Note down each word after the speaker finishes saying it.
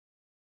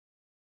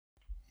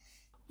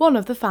One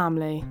of the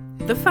family.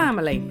 The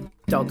family.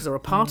 Dogs are a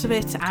part of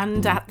it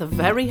and at the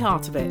very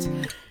heart of it.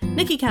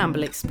 Nicky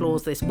Campbell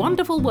explores this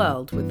wonderful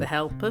world with the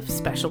help of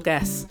special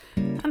guests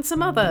and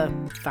some other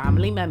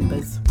family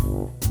members.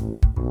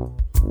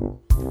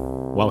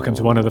 Welcome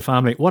to One of the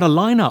Family. What a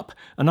lineup!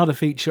 Another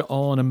feature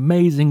on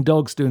amazing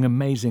dogs doing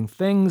amazing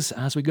things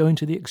as we go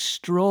into the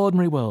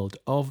extraordinary world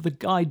of the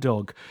guide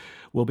dog.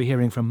 We'll be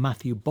hearing from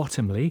Matthew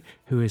Bottomley,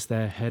 who is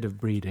their head of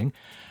breeding,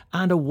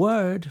 and a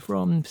word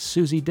from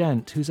Susie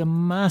Dent, who's a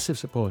massive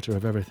supporter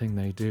of everything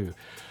they do.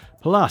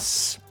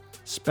 Plus,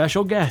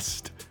 special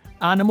guest,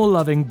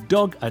 animal-loving,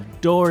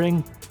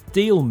 dog-adoring,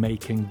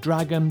 deal-making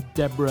dragon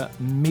Deborah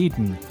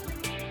Meaden.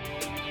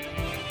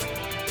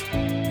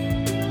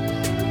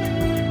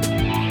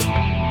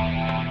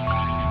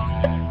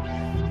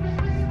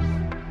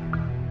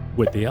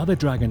 With the other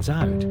dragons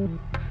out,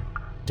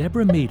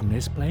 Deborah Meaden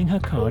is playing her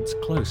cards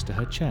close to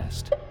her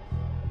chest.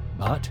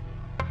 But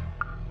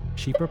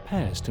she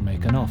prepares to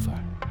make an offer.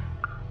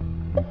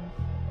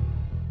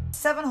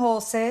 7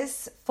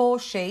 horses, 4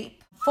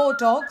 sheep, 4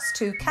 dogs,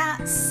 2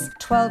 cats,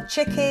 12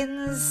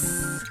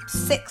 chickens,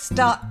 6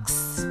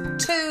 ducks,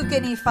 2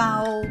 guinea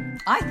fowl.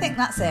 I think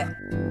that's it.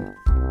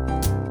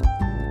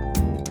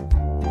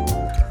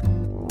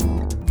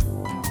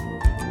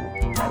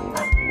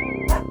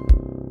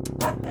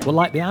 Well,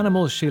 like the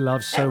animals she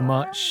loves so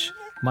much,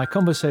 my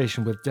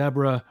conversation with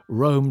Deborah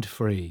roamed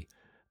free,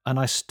 and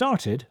I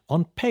started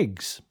on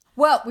pigs.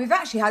 Well, we've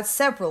actually had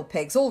several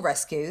pigs, all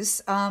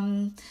rescues,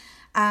 and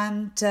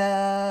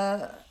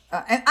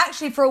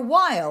actually for a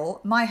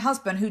while, my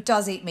husband, who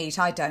does eat meat,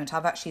 I don't,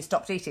 I've actually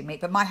stopped eating meat,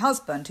 but my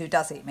husband, who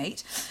does eat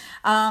meat,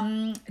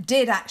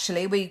 did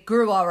actually, we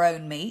grew our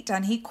own meat,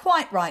 and he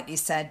quite rightly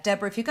said,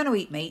 Deborah, if you're going to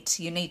eat meat,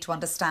 you need to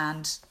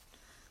understand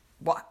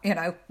what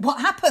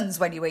happens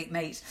when you eat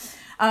meat.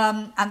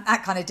 And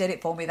that kind of did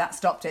it for me. That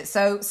stopped it.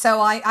 So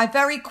I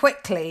very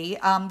quickly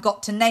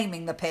got to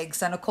naming the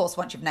pigs. And of course,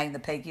 once you've named the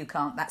pig, you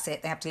can't. That's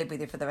it. They have to live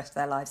with you for the rest of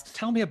their lives.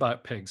 Tell me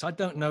about pigs. I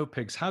don't know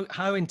pigs.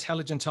 How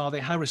intelligent are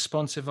they? How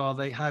responsive are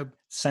they? How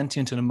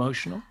sentient and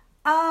emotional?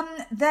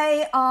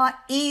 They are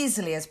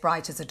easily as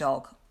bright as a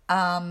dog.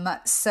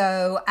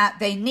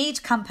 They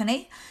need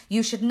company.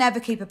 You should never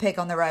keep a pig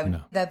on their own.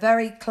 No. They're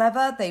very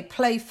clever. They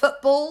play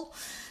football.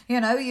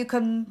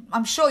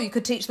 I'm sure you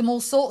could teach them all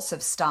sorts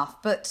of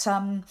stuff, but,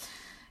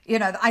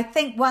 I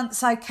think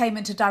once I came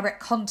into direct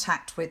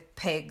contact with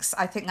pigs,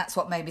 I think that's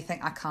what made me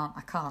think I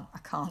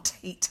cannot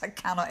eat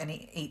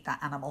that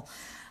animal.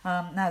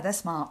 No, they're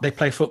smart. They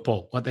play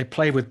football. They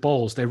play with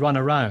balls. They run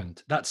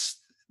around.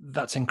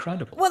 That's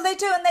incredible. Well, they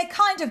do, and they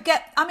kind of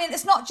get,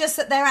 it's not just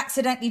that they're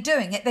accidentally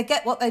doing it, they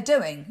get what they're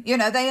doing.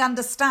 They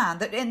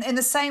understand that in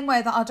the same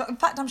way that our dog, in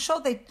fact, I'm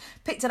sure they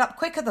picked it up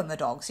quicker than the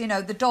dogs.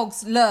 The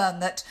dogs learn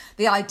that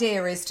the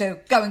idea is to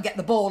go and get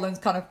the ball and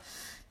kind of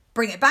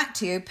bring it back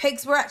to you.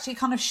 Pigs were actually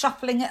kind of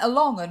shuffling it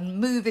along and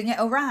moving it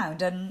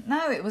around. And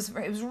no, it was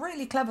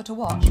really clever to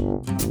watch.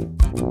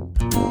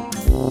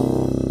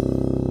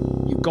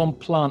 You've gone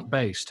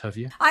plant-based, have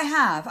you? I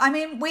have.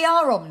 We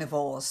are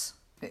omnivores.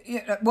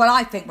 Well,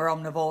 I think we're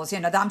omnivores.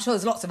 I'm sure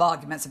there's lots of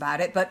arguments about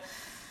it, but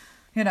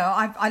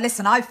I've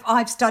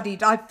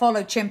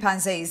followed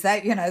chimpanzees.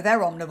 They're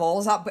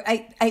omnivores.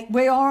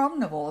 We are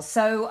omnivores.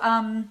 So,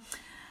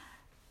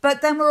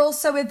 but then we're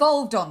also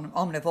evolved on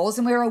omnivores,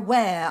 and we're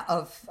aware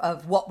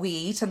of what we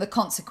eat and the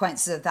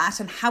consequences of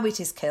that and how it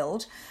is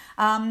killed.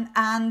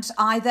 And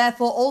I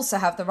therefore also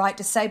have the right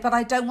to say, but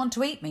I don't want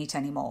to eat meat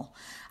anymore.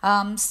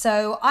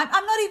 So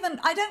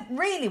I don't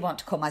really want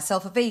to call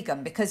myself a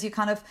vegan because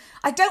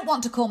I don't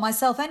want to call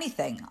myself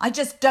anything. I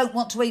just don't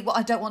want to eat what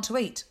I don't want to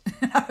eat.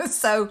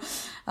 So,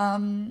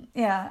 but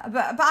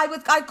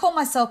I'd call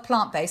myself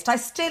plant-based. I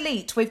still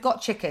eat. We've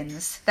got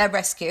chickens. They're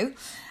rescue.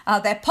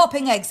 They're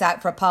popping eggs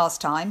out for a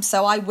pastime.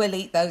 So I will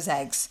eat those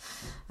eggs.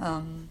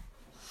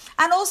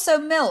 And also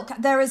milk.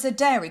 There is a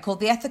dairy called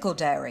the ethical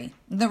dairy.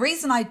 And the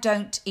reason I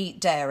don't eat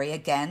dairy,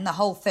 again, the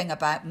whole thing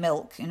about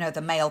milk,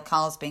 the male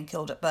cows being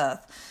killed at birth,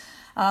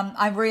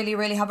 I really,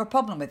 really have a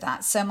problem with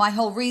that. So my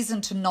whole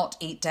reason to not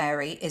eat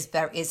dairy is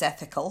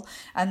ethical.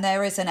 And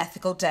there is an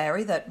ethical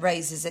dairy that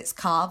raises its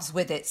calves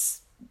with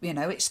its,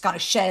 it kind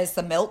of shares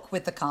the milk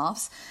with the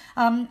calves.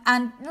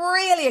 And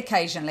really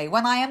occasionally,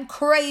 when I am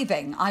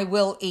craving, I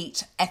will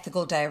eat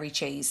ethical dairy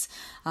cheese.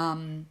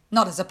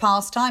 Not as a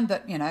pastime,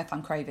 but, if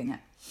I'm craving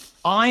it.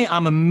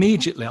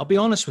 I'll be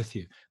honest with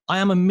you, I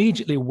am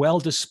immediately well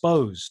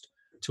disposed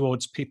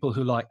towards people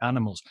who like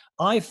animals.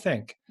 I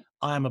think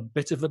I am a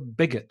bit of a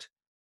bigot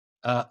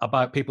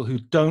about people who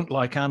don't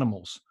like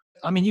animals.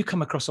 You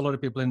come across a lot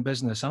of people in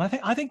business, and I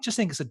think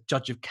it's a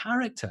judge of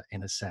character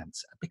in a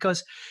sense,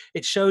 because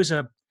it shows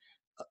a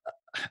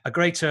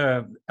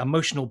greater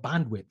emotional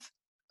bandwidth,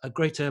 a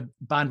greater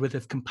bandwidth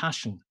of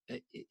compassion.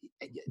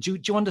 Do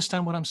you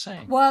understand what I'm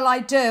saying? Well, I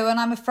do, and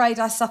I'm afraid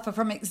I suffer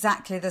from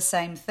exactly the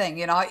same thing.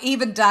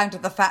 Even down to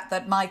the fact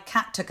that my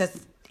cat took an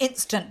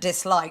instant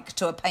dislike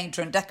to a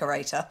painter and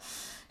decorator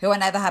who I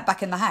never had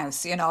back in the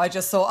house. You know, I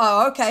just thought,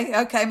 oh,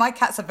 okay, my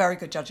cat's a very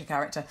good judge of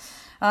character.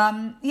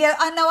 Yeah,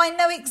 I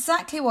know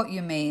exactly what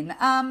you mean.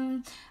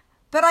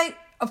 But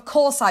of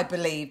course I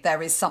believe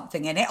there is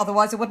something in it,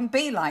 otherwise it wouldn't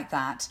be like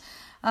that.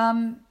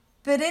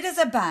 But it is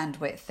a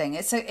bandwidth thing.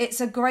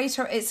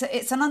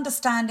 It's an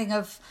understanding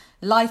of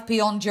life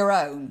beyond your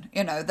own.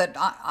 You know, that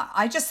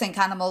I just think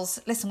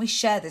animals, listen, we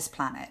share this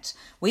planet.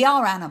 We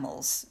are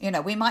animals. You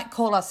know, we might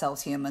call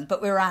ourselves human,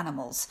 but we're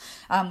animals.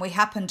 We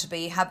happen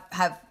to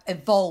have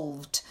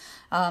evolved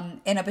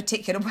in a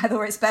particular,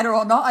 whether it's better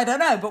or not, I don't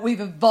know, but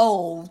we've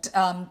evolved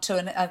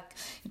to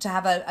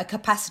have a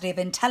capacity of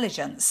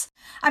intelligence.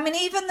 I mean,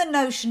 even the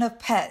notion of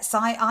pets,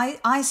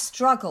 I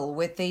struggle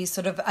with these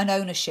sort of an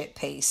ownership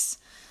piece.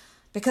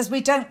 Because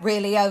we don't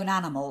really own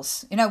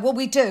animals. You know, what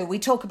we do, we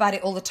talk about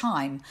it all the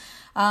time.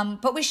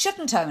 But we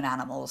shouldn't own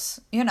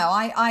animals. You know,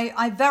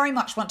 I very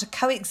much want to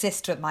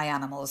coexist with my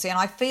animals. You know,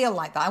 I feel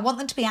like that. I want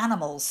them to be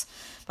animals,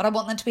 but I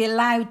want them to be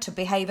allowed to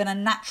behave in a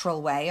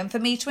natural way and for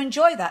me to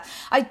enjoy that.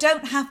 I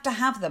don't have to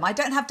have them. I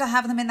don't have to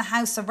have them in the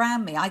house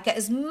around me. I get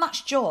as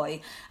much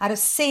joy out of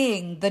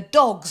seeing the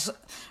dogs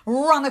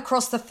run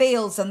across the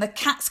fields and the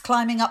cats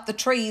climbing up the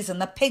trees and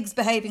the pigs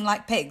behaving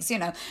like pigs. You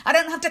know, I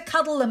don't have to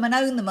cuddle them and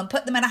own them and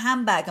put them in a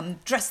handbag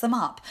and dress them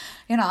up.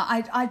 You know,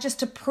 I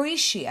just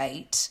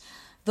appreciate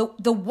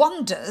the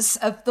wonders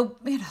of the,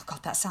 you know,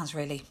 God, that sounds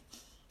really...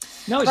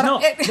 No, it's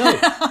not.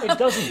 It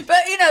doesn't.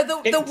 But, you know,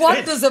 the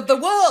wonders of the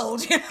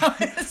world, you know.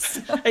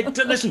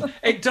 Listen,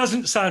 it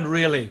doesn't sound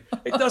really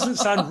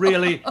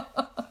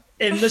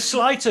in the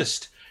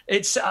slightest.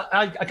 It's,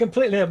 I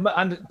completely,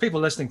 and people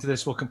listening to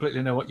this will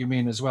completely know what you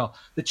mean as well.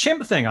 The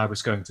chimp thing I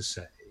was going to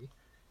say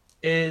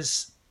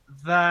is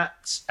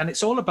that, and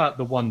it's all about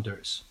the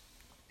wonders,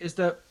 is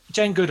that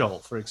Jane Goodall,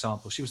 for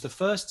example, she was the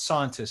first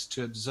scientist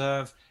to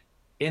observe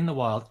in the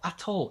wild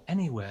at all,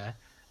 anywhere,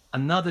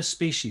 another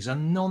species, a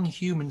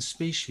non-human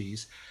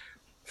species,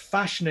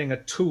 fashioning a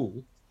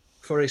tool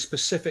for a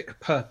specific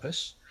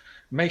purpose,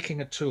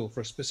 making a tool for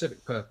a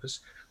specific purpose,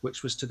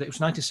 which was it was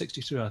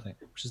 1963, I think,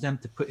 which was then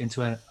to put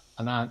into an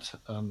ant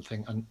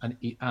thing and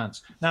eat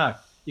ants. Now,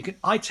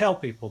 I tell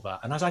people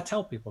that, and as I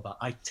tell people that,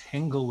 I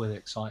tingle with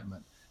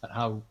excitement at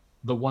how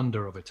the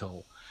wonder of it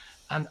all.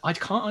 And I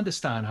can't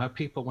understand how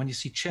people, when you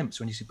see chimps,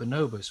 when you see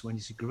bonobos, when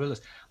you see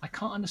gorillas, I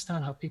can't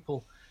understand how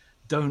people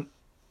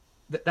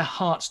that their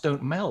hearts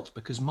don't melt,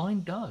 because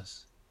mine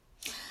does.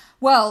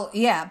 Well,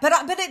 yeah, but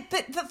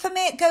for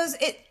me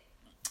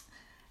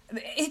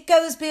it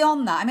goes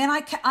beyond that. I mean,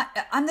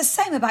 I'm the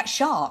same about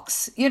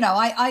sharks. You know,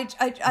 I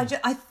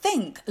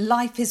think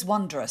life is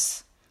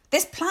wondrous.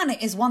 This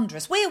planet is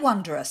wondrous. We're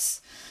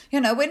wondrous.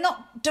 You know, we're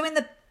not doing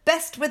the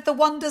best with the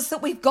wonders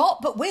that we've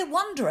got, but we're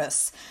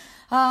wondrous.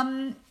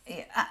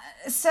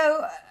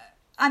 So.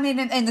 I mean,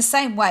 in the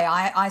same way,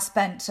 I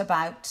spent a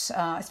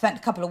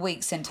couple of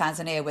weeks in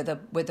Tanzania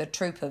with a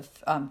troop of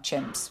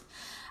chimps,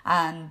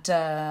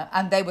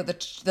 and they were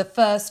the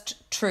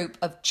first troop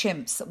of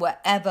chimps that were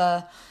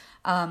ever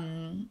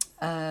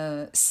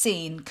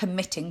seen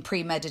committing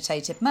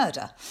premeditated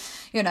murder.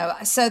 You know,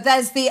 so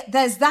there's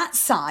that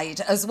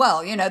side as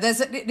well. You know,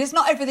 there's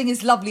not everything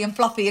is lovely and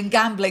fluffy and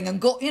gambling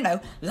and you know,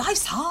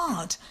 life's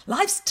hard,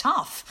 life's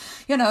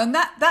tough. You know, and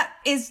that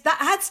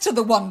adds to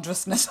the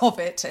wondrousness of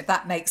it, if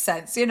that makes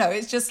sense. You know,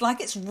 it's just like,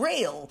 it's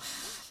real.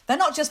 They're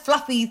not just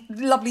fluffy,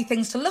 lovely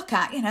things to look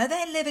at. You know,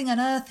 they're living an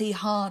earthy,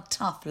 hard,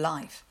 tough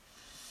life.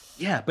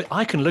 Yeah, but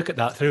I can look at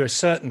that through a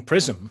certain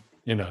prism.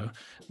 You know,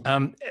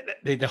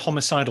 the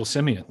homicidal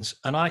simians,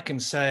 and I can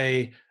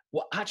say,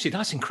 well, actually,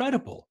 that's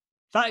incredible.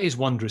 That is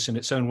wondrous in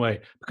its own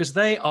way, because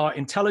they are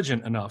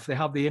intelligent enough. They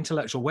have the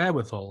intellectual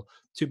wherewithal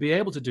to be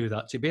able to do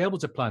that, to be able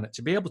to plan it,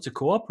 to be able to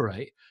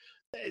cooperate.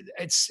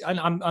 And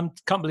I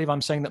can't believe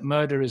I'm saying that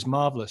murder is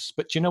marvelous,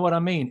 but you know what I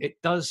mean?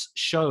 It does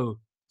show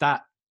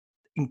that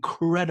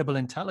incredible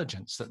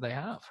intelligence that they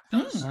have.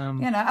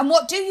 You know, and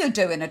what do you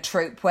do in a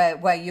troop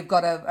where you've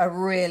got a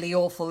really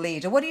awful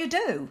leader? What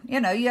do? You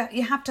know,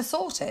 you have to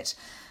sort it.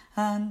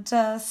 And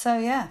so,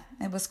 yeah,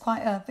 it was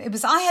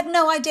I had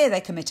no idea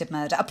they committed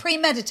murder, a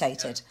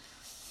premeditated.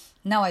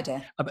 No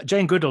idea.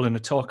 Jane Goodall, in a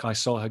talk I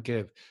saw her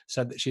give,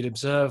 said that she'd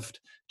observed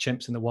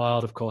chimps in the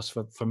wild, of course,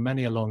 for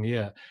many a long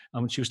year.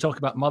 And she was talking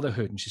about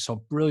motherhood, and she saw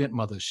brilliant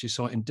mothers. She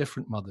saw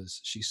indifferent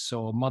mothers. She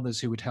saw mothers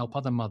who would help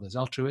other mothers,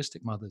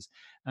 altruistic mothers.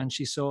 And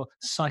she saw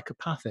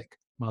psychopathic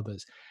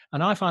mothers.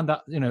 And I find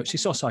that, you know, she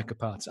saw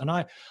psychopaths. And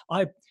I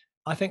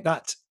think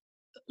that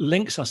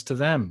links us to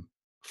them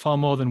far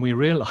more than we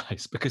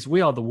realize, because we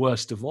are the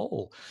worst of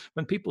all.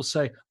 When people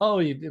say, oh,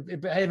 you're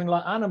behaving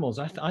like animals,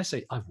 I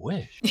say, I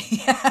wish.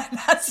 Yeah,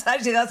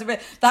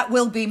 that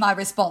will be my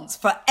response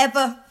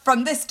forever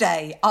from this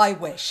day. I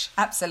wish.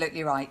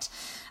 Absolutely right.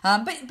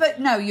 But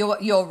no,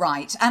 you're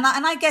right. And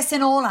I guess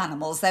in all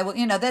animals, there will,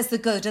 you know, there's the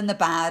good and the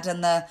bad,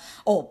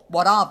 or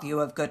what our view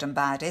of good and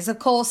bad is. Of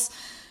course,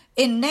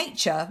 in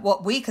nature,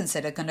 what we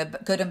consider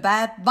good and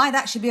bad might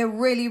actually be a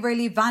really,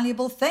 really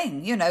valuable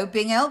thing. You know,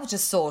 being able to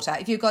sort out,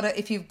 if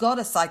you've got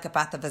a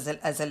psychopath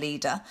as a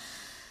leader,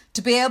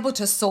 to be able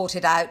to sort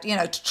it out,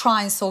 to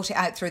try and sort it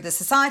out through the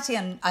society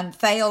and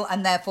fail,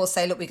 and therefore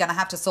say, look, we're going to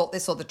have to sort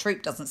this or the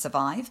troop doesn't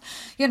survive,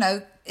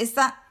 is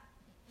that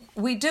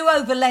we do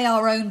overlay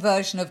our own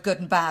version of good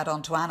and bad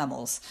onto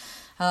animals,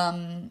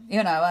 and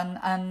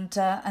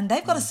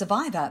they've got to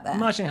survive out there.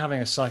 Imagine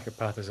having a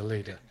psychopath as a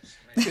leader.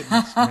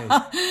 Goodness me.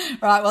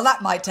 Right, well,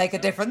 that might take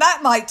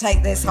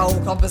this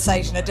whole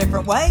conversation a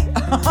different way.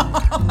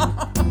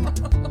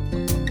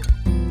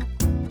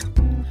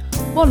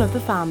 One of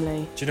the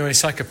family. Do you know any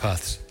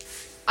psychopaths?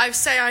 I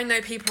say I know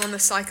people on the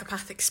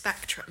psychopathic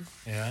spectrum.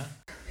 Yeah?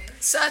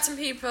 Certain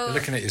people... You're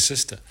looking at your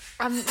sister.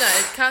 No,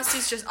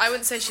 Kirsty's just... I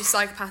wouldn't say she's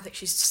psychopathic,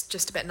 she's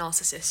just a bit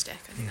narcissistic.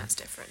 I think that's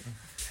different.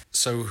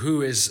 So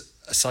who is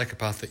a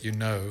psychopath that you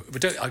know?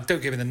 But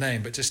don't give me the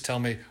name, but just tell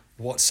me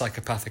what's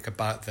psychopathic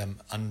about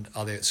them, and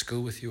are they at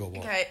school with you or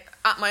what? Okay,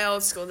 at my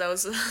old school there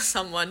was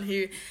someone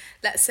who,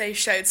 let's say,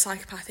 showed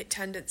psychopathic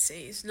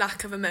tendencies,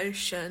 lack of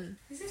emotion.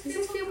 Is this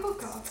your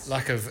podcast?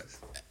 Lack of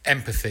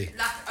empathy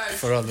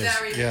for others.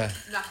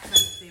 Lack of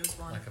empathy was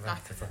one.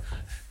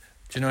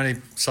 Do you know any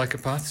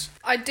psychopaths?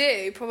 I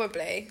do,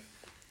 probably.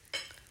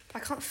 I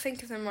can't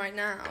think of them right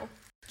now.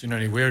 Do you know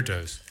any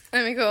weirdos?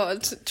 Oh my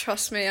god,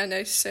 trust me, I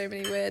know so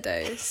many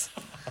weirdos.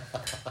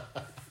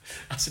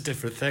 That's a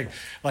different thing.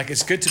 Like,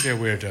 it's good to be a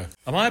weirdo.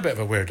 Am I a bit of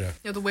a weirdo?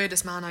 You're the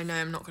weirdest man I know,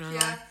 I'm not going to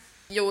lie.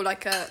 You're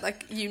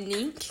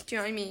unique, do you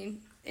know what I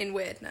mean? In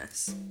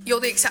weirdness. You're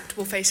the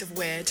acceptable face of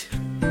weird.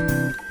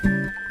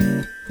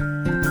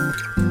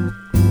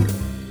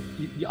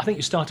 I think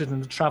you started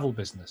in the travel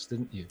business,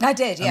 didn't you? I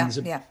did, yeah.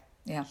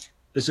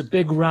 There's a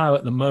big row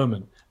at the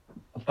moment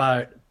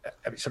about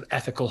sort of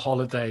ethical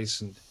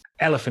holidays and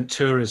elephant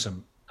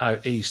tourism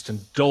out east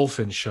and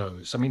dolphin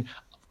shows. I mean,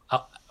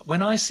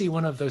 when I see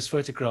one of those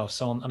photographs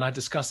and I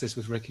discuss this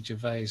with Ricky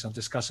Gervais, I've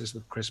discussed this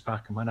with Chris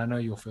Packham, and I know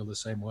you'll feel the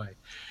same way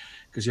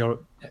because you're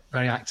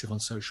very active on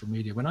social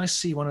media. When I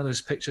see one of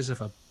those pictures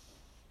of a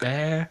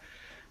bear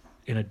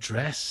in a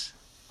dress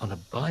on a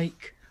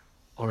bike,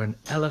 or an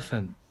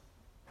elephant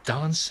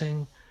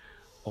dancing,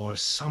 or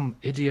some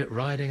idiot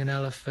riding an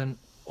elephant,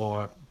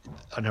 or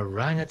an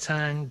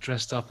orangutan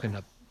dressed up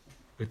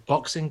with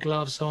boxing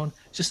gloves on,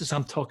 just as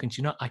I'm talking to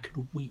you now, I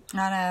could weep.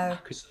 I know. I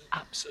could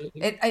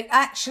absolutely. It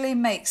actually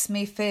makes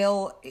me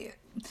feel.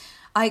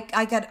 I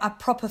get a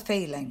proper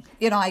feeling.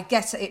 I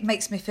get it. It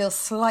makes me feel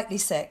slightly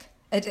sick.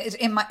 It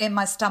in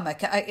my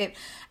stomach.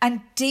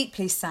 And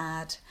deeply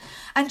sad.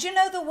 And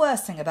the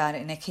worst thing about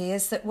it, Nicky,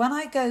 is that when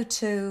I go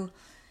to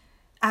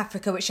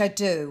Africa, which I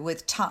do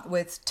with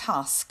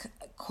Tusk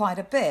quite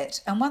a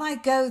bit, and when I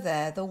go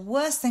there, the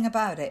worst thing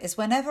about it is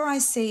whenever I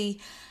see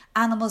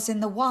animals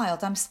in the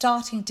wild, I'm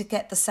starting to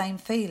get the same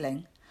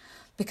feeling,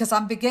 because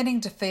I'm beginning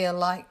to feel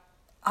like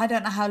I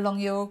don't know how long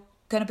you're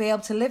going to be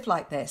able to live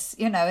like this,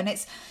 and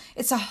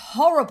it's a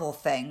horrible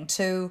thing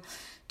to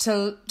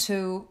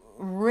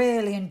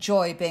really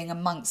enjoy being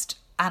amongst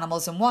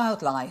animals and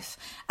wildlife,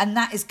 and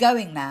that is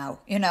going now.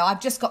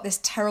 I've just got this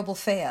terrible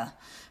fear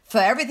for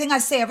everything I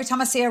see. Every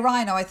time I see a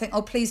rhino, I think,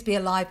 oh, please be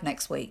alive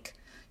next week.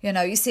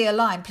 You see a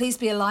lion, please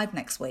be alive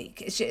next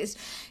week. It's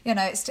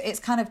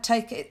kind of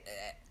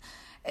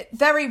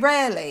very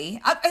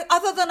rarely,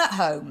 other than at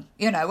home.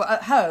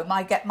 At home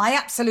I get my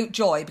absolute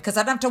joy because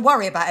I don't have to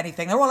worry about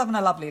anything. They're all having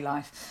a lovely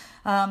life.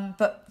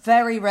 But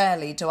very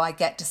rarely do I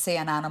get to see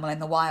an animal in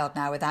the wild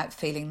now without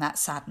feeling that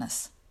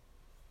sadness.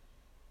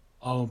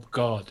 Oh,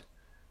 God.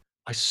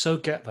 I so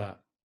get that.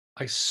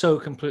 I so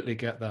completely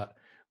get that.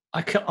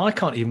 I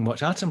can't even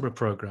watch Attenborough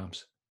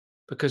programmes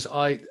because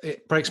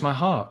it breaks my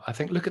heart. I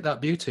think, look at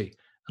that beauty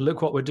and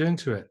look what we're doing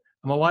to it.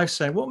 And my wife's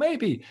saying, well,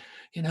 maybe,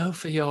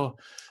 for your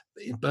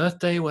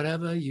birthday,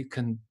 whatever, we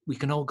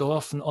can all go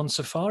off on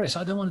safari. So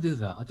I don't want to do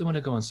that. I don't want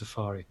to go on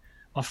safari.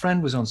 My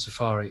friend was on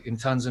safari in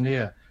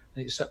Tanzania,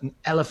 and it's an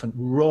elephant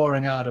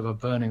roaring out of a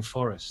burning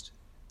forest.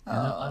 And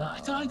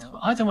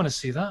I don't want to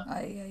see that.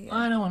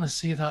 I don't want to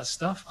see that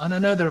stuff. And I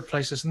know there are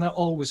places, and there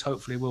always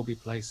hopefully will be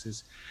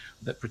places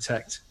that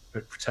protect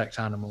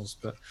animals,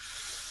 but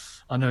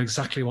I know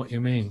exactly what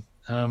you mean.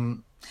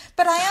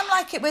 But I am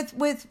like it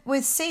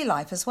with sea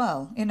life as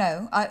well.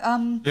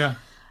 Yeah.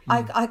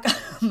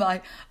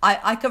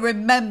 I can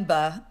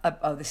remember.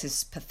 This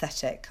is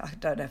pathetic. I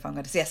don't know if I'm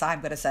going to. Yes,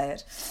 I'm going to say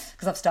it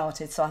because I've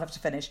started, so I'll have to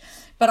finish.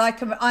 But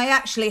I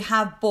actually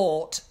have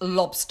bought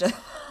lobster,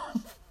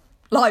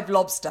 live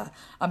lobster,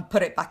 and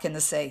put it back in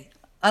the sea.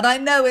 And I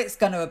know it's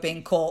going to have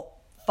been caught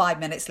 5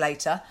 minutes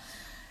later,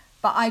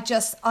 but I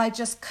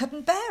just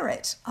couldn't bear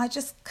it. I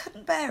just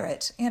couldn't bear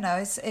it.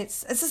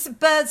 It's just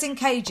birds in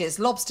cages,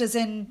 lobsters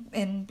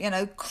in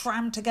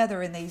crammed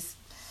together in these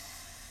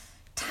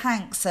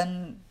tanks,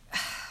 and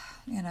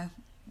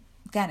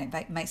again,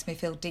 it makes me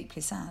feel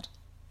deeply sad.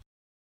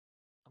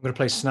 I'm going to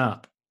play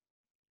Snap.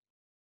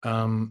 We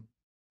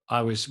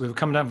were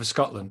coming down from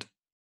Scotland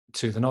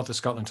to the north of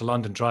Scotland to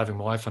London, driving,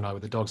 my wife and I,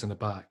 with the dogs in the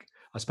back.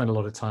 I spent a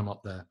lot of time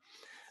up there,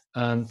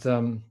 and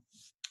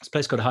this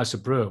place called House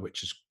of Brewer,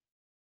 which is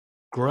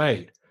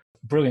great,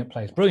 brilliant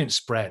place, brilliant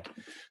spread,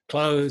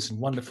 clothes and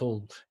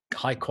wonderful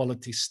high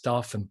quality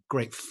stuff and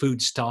great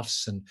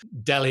foodstuffs and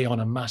deli on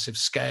a massive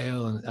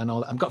scale and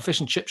all that. I've got a fish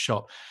and chip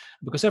shop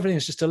because everything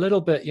is just a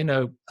little bit,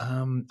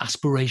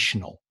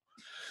 aspirational.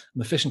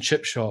 And the fish and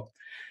chip shop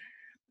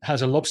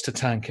has a lobster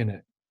tank in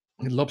it,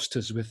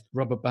 lobsters with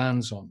rubber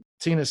bands on.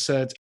 Tina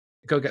said,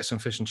 go get some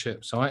fish and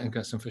chips. So I went and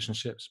get some fish and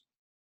chips.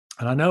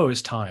 And I know I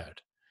was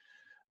tired,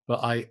 but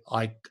I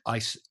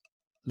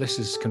this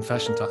is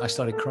confession time. I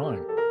started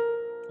crying.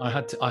 I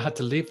had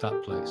to leave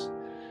that place.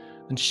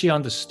 And she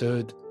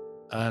understood,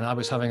 and I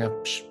was having a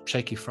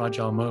shaky,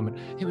 fragile moment.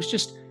 It was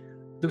just,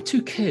 there were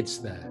two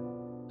kids there,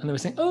 and they were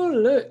saying, oh,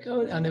 look,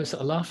 oh, and they were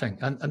sort of laughing.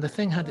 And the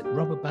thing had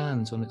rubber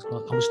bands on its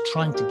cloth. I was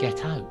trying to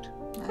get out.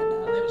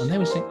 And they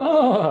were saying,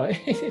 oh,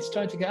 it's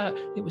trying to get out.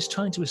 It was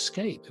trying to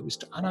escape. You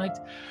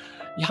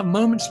have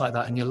moments like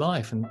that in your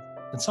life, and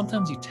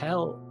sometimes you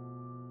tell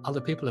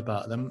other people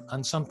about them,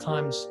 and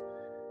sometimes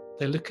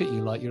they look at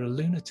you like you're a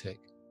lunatic.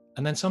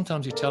 And then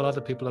sometimes you tell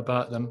other people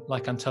about them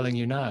like I'm telling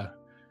you now,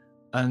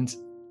 and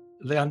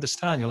they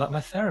understand. You're like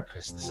my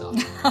therapist this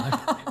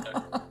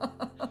afternoon.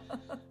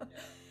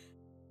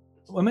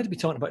 We're meant to be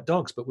talking about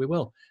dogs, but we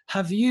will.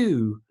 Have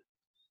you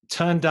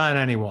turned down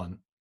anyone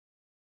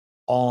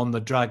on the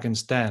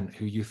Dragon's Den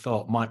who you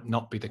thought might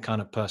not be the kind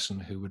of person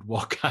who would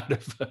walk out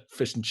of a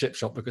fish and chip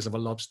shop because of a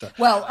lobster?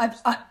 Well,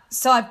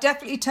 I've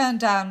definitely turned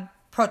down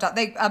product.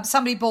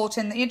 Somebody bought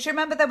in. Do you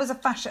remember there was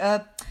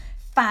a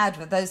fad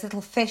with those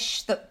little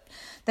fish that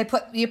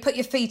you put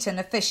your feet in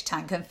a fish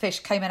tank and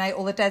fish came and ate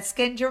all the dead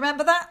skin? Do you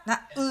remember that? I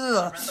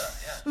remember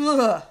that, yeah.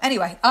 Ugh.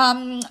 Anyway,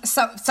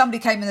 so somebody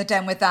came in the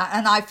den with that,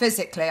 and I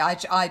physically, I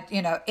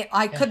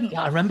couldn't.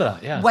 Yeah, I remember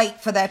that. Yeah.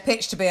 Wait for their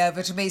pitch to be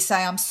over to me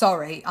say, I'm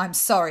sorry.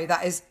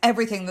 That is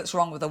everything that's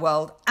wrong with the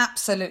world.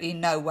 Absolutely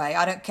no way.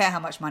 I don't care how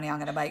much money I'm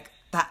going to make.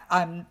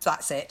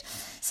 That's it.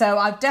 So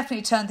I've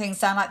definitely turned things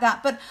down like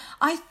that. But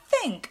I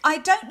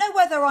don't know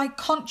whether I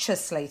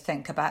consciously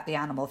think about the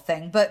animal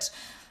thing, but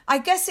I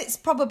guess it's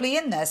probably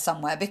in there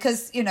somewhere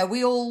because,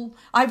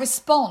 I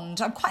respond.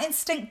 I'm quite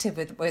instinctive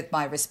with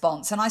my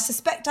response, and I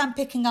suspect I'm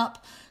picking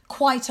up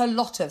quite a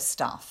lot of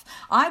stuff.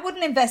 I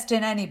wouldn't invest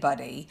in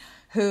anybody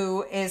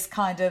who is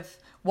kind of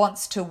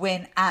wants to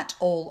win at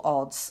all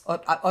odds,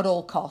 or at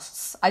all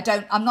costs.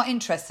 I'm not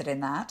interested in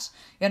that.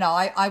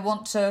 I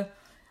want to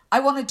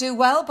do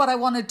well, but I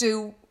want to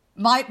do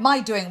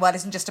my doing well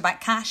isn't just about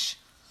cash.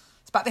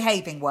 It's about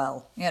behaving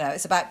well.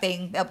 It's about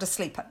being able to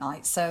sleep at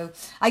night. So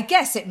I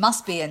guess it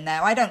must be in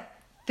there. I don't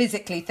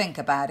physically think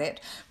about it.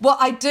 What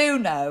I do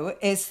know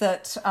is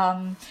that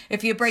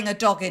if you bring a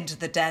dog into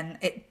the den,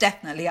 it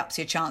definitely ups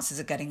your chances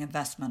of getting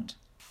investment.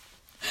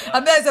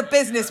 And there's a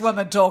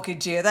businesswoman talking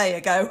to you. There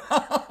you go.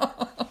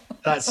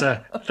 That's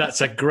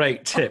a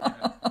great tip.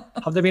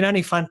 Have there been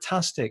any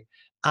fantastic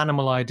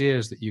animal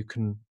ideas that you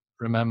can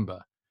remember?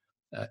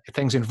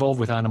 Things involved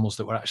with animals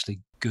that were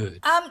actually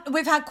good?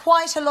 We've had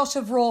quite a lot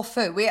of raw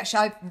food.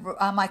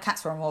 My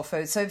cats were on raw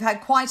food, so we've had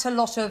quite a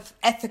lot of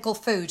ethical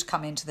food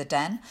come into the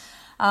den.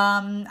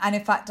 And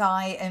in fact,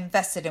 I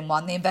invested in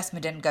one. The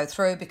investment didn't go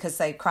through because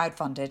they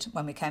crowdfunded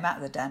when we came out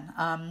of the den.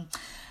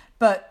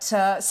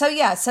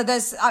 So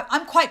there's.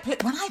 I'm quite.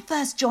 When I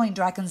first joined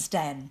Dragon's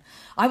Den,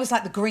 I was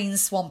like the green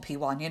swampy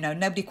one.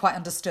 Nobody quite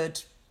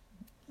understood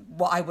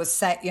what I was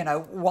saying,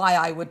 why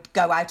I would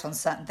go out on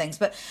certain things.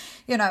 But,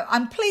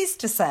 I'm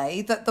pleased to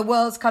say that the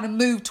world's kind of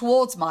moved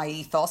towards my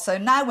ethos. So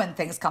now when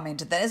things come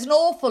into there's an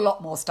awful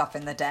lot more stuff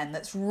in the den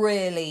that's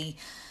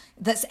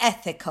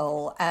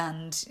ethical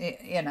and,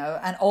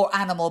 or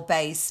animal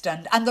based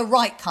and the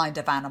right kind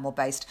of animal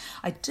based.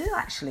 I do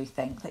actually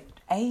think that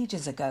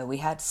ages ago we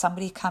had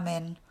somebody come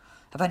in,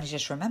 I've only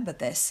just remembered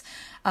this,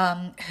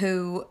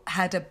 who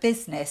had a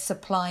business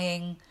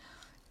supplying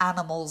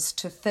animals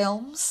to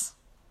films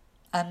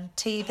and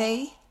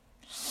TV,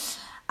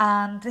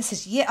 and I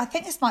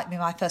think this might be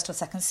my first or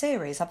second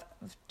series. I've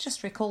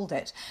just recalled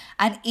it,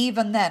 and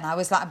even then I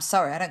was like, I'm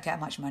sorry, I don't care how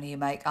much money you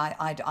make. I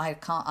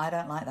can't. I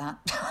don't like that.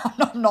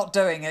 I'm not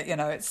doing it.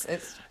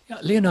 It's. Yeah,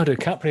 Leonardo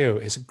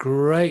DiCaprio is a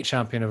great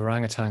champion of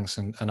orangutans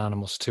and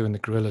animals too, and the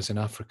gorillas in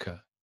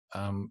Africa.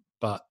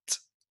 But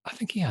I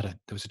think there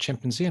was a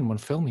chimpanzee in one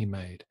film he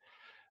made,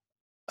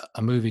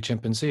 a movie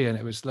chimpanzee, and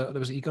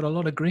he got a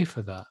lot of grief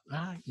for that.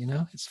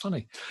 It's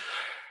funny.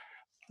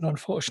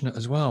 Unfortunate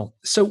as well.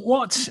 So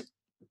what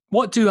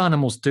do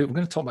animals do? We're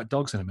going to talk about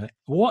dogs in a minute.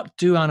 What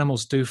do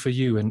animals do for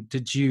you? And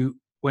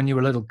when you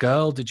were a little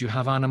girl, did you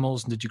have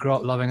animals? And did you grow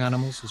up loving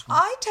animals as well?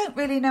 I don't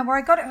really know where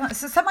I got it.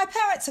 So my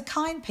parents are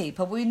kind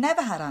people. We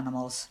never had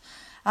animals.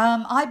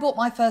 I bought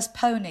my first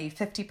pony,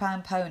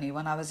 £50 pony,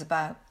 when I was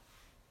about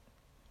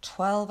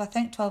 12 or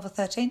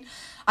 13.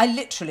 I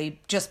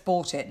literally just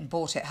bought it and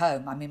brought it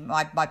home. I mean,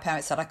 my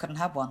parents said I couldn't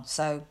have one.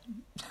 So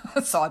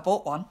I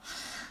bought one.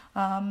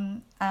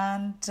 And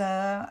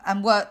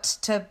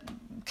worked to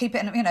keep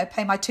it in,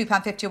 pay my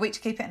 £2.50 a week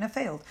to keep it in a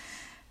field.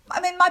 I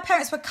mean, my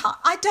parents were,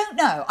 I don't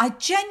know. I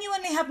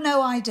genuinely have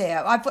no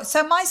idea.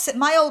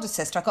 My older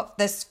sister,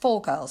 there's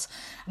 4 girls.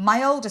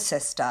 My older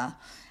sister,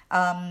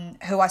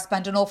 who I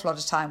spend an awful lot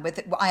of time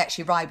with, I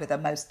actually ride with her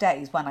most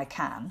days when I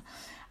can.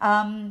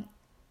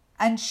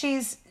 And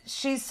she's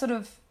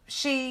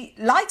she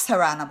likes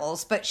her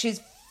animals, but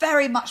she's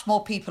very much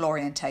more people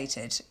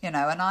orientated, and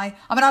I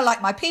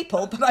like my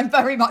people, but I'm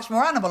very much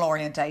more animal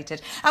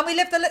orientated, and we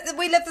live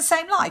the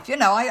same life,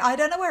 I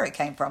don't know where it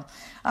came from,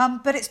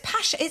 but it's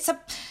passion.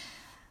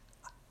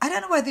 I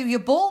don't know whether you're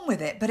born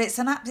with it, but it's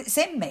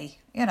in me,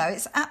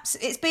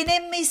 it's been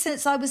in me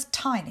since I was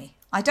tiny.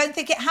 I don't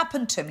think it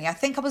happened to me. I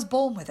think I was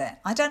born with it.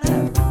 I don't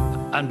know.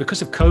 And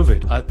because of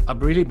COVID, I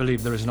really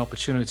believe there is an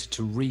opportunity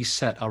to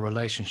reset our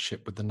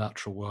relationship with the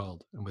natural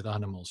world and with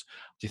animals.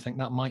 Do you think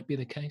that might be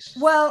the case?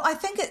 Well, I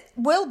think it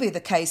will be the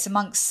case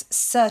amongst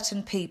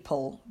certain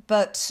people,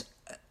 but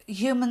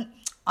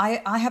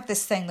I have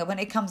this thing that when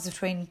it comes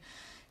between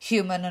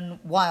human and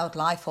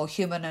wildlife or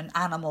human and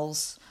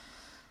animals,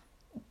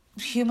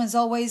 humans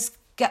always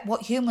get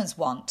what humans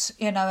want,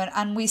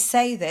 and we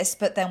say this,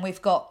 but then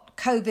we've got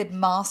COVID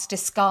masks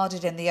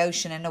discarded in the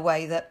ocean in a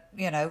way that,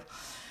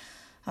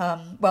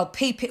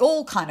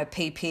 all kind of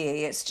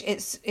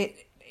PPE.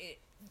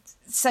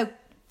 So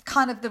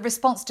kind of the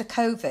response to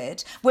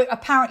COVID. We're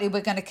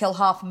going to kill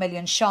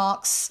 500,000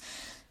 sharks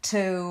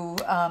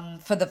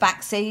for the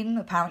vaccine.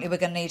 Apparently, we're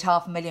going to need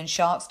 500,000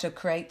 sharks to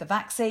create the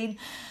vaccine.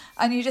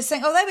 And you just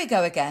think, oh, there we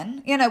go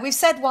again. We've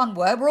said one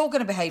word, we're all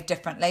going to behave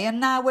differently. And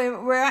now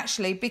we're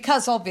actually,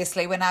 because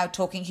obviously we're now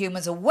talking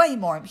human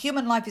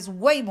life is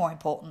way more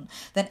important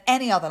than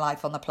any other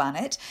life on the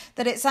planet,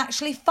 that it's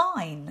actually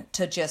fine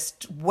to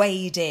just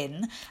wade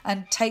in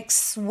and take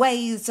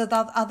swathes of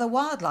other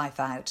wildlife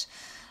out.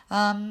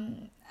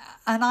 And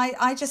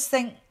I just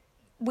think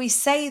we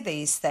say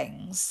these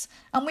things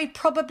and we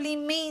probably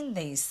mean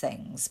these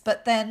things,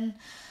 but then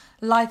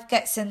life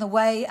gets in the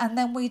way and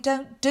then we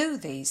don't do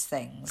these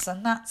things.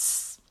 And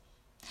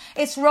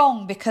it's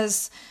wrong,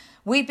 because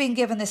we've been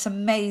given this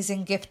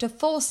amazing gift of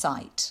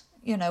foresight.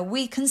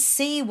 We can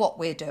see what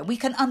we're doing. We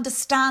can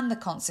understand the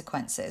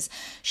consequences.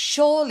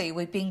 Surely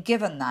we've been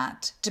given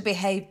that to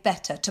behave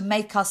better, to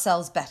make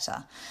ourselves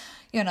better.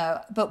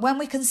 But when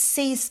we can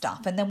see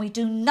stuff and then we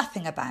do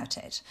nothing about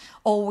it,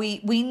 or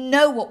we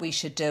know what we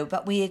should do,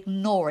 but we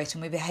ignore it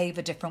and we behave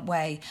a different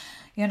way,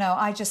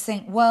 I just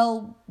think,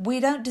 well, we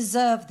don't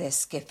deserve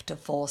this gift of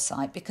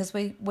foresight because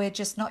we're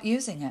just not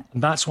using it.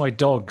 And that's why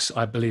dogs,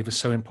 I believe, are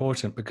so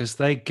important, because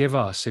they give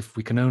us, if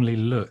we can only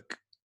look,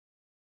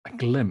 a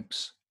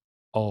glimpse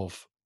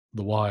of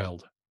the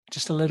wild,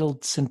 just a little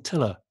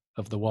scintilla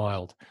of the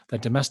wild. They're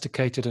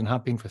domesticated and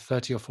have been for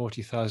 30 or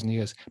 40,000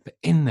 years, but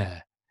in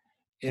there,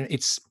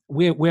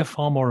 we're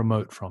far more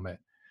remote from it,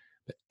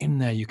 but in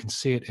there you can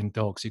see it in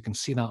dogs. You can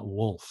see that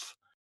wolf.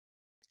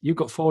 You've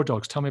got 4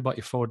 dogs. Tell me about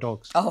your 4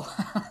 dogs.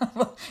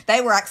 Oh,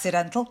 they were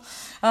accidental.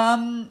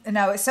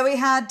 No, so we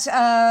had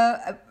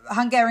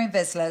Hungarian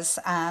Vizslas,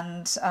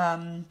 and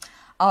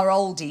our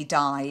oldie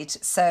died.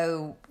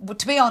 So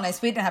to be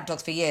honest, we didn't have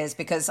dogs for years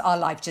because our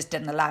life just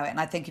didn't allow it. And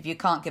I think if you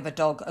can't give a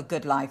dog a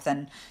good life,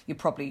 then you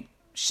probably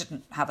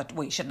shouldn't have a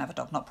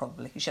dog. Not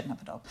probably, you shouldn't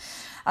have a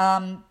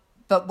dog.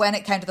 But when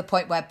it came to the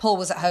point where Paul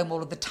was at home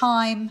all of the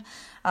time,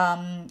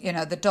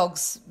 the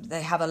dogs,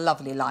 they have a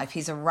lovely life.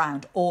 He's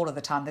around all of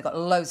the time. They've got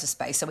loads of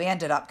space. So we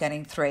ended up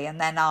getting 3. And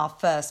then our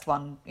first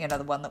one,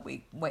 the one that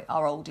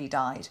our oldie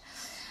died.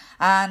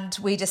 And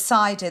we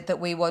decided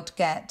that we would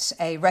get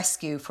a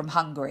rescue from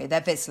Hungary.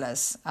 They're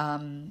Vizslas,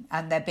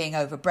 and they're being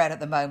overbred at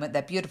the moment.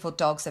 They're beautiful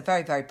dogs. They're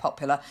very, very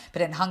popular.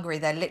 But in Hungary,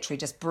 they're literally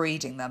just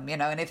breeding them,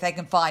 and if they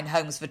can find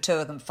homes for 2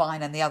 of them,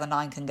 fine, and the other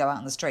 9 can go out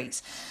on the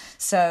streets.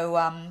 So,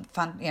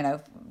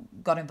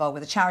 got involved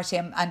with a charity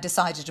and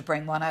decided to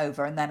bring one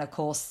over. And then, of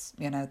course,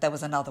 there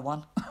was another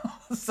one.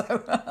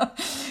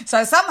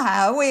 So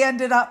somehow we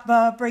ended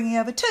up bringing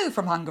over 2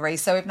 from Hungary.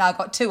 So we've now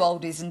got 2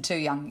 oldies and 2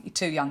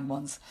 young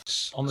ones.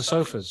 On the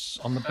sofas,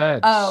 on the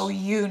beds. Oh,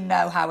 you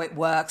know how it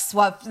works.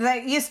 Well,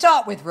 you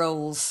start with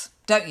rules,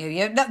 don't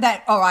you?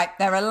 All right,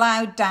 they're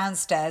allowed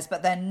downstairs,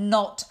 but they're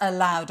not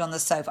allowed on the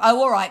sofa.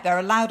 Oh, all right, they're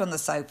allowed on the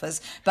sofas,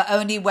 but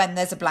only when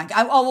there's a blanket.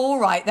 Oh, all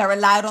right, they're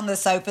allowed on the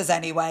sofas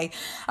anyway.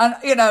 And,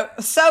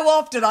 so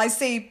often I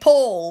see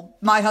Paul,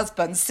 my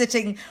husband,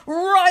 sitting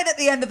right at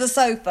the end of the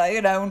sofa,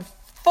 and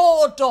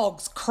 4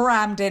 dogs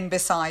crammed in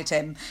beside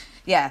him.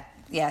 Yeah,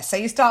 so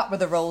you start with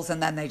the rules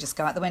and then they just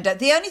go out the window.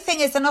 The only thing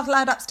is they're not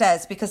allowed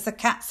upstairs because the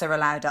cats are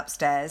allowed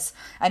upstairs,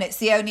 and it's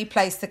the only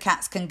place the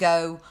cats can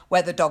go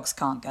where the dogs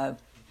can't go.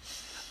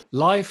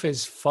 Life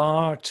is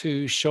far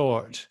too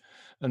short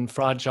and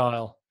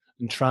fragile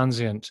and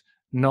transient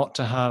not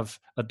to have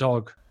a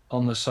dog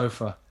on the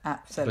sofa.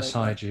 Absolutely.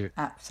 Beside you.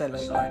 Absolutely.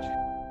 Beside you.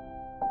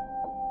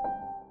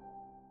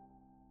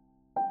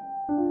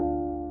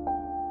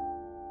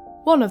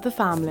 One of the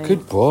family.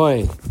 Good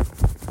boy.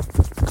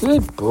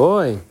 Good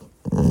boy.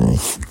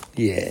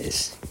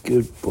 Yes,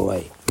 good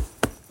boy.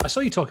 I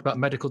saw you talk about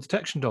medical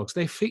detection dogs.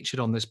 They featured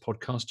on this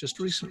podcast just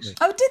recently.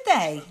 Oh, did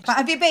they?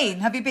 Have you been?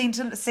 Have you been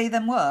to see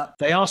them work?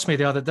 They asked me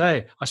the other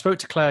day. I spoke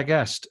to Claire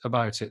Guest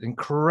about it.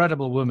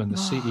 Incredible woman, the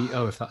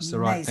CEO, if that's the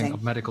right thing,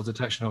 of medical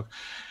detection dogs.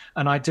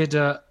 And I did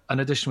an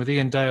edition with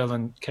Ian Dale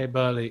and Kay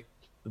Burley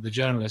with the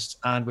journalists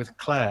and with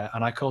Claire,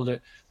 and I called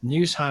it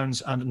News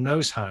Hounds and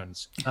Nose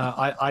Hounds.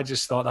 I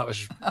just thought that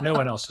was, no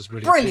one else has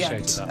really Brilliant.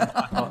 appreciated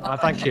that.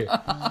 Thank you.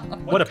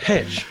 What a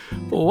pitch.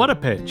 Well, what a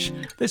pitch.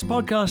 This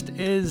podcast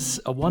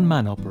is a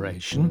one-man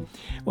operation.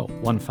 Well,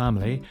 one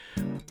family.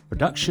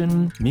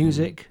 Production,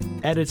 music,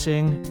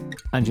 editing,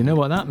 and you know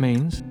what that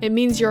means? It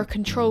means you're a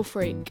control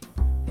freak.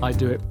 I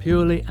do it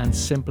purely and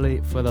simply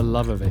for the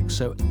love of it.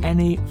 So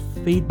any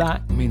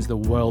feedback means the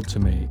world to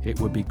me. It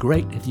would be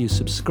great if you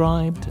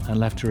subscribed and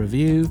left a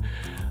review.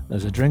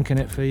 There's a drink in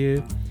it for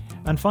you.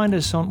 And find me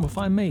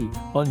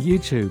on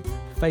YouTube,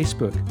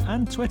 Facebook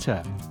and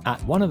Twitter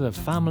at One of the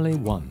Family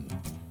One.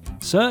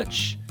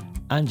 Search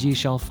and ye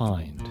shall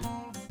find.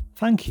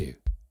 Thank you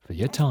for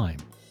your time.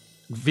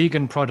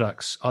 Vegan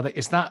products,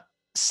 is that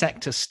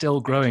sector still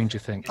growing, do you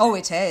think? Oh,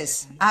 it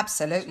is.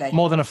 Absolutely.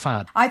 More than a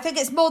fad? I think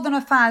it's more than a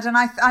fad, and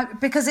I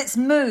because it's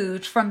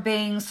moved from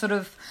being sort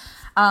of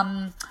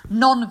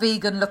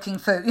non-vegan looking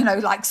food,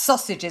 like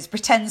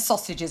pretend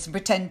sausages and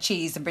pretend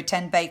cheese and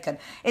pretend bacon.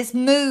 It's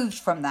moved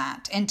from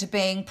that into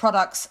being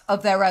products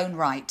of their own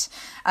right.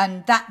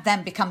 And that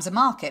then becomes a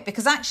market,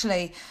 because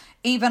actually,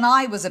 even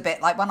I was a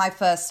bit like, when I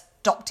first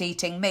stopped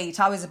eating meat,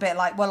 I was a bit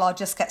like, well, I'll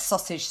just get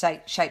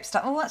sausage-shaped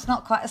stuff. Oh, that's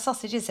not quite a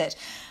sausage, is it?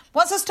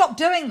 Once I stopped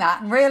doing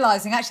that and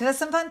realising, actually, there's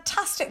some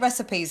fantastic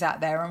recipes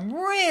out there and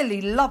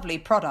really lovely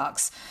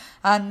products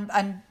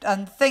and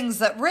things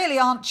that really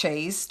aren't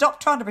cheese. Stop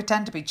trying to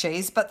pretend to be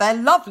cheese, but they're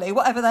lovely,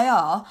 whatever they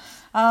are.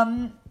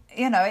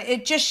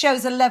 It just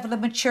shows a level of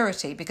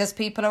maturity, because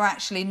people are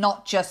actually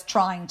not just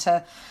trying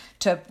to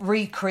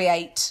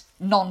recreate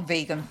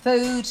non-vegan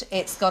food.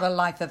 It's got a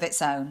life of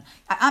its own.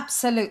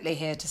 Absolutely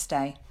here to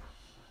stay.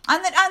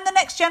 And the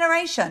next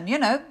generation,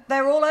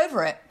 they're all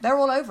over it. They're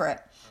all over it.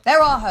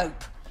 They're our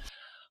hope.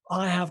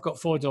 I have got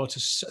 4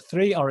 daughters.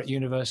 3 are at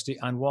university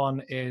and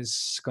 1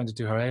 is going to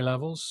do her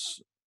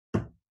A-levels.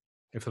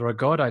 If there were a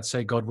God, I'd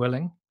say God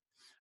willing.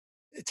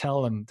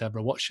 Tell them,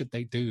 Deborah, what should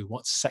they do?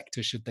 What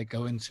sector should they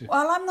go into?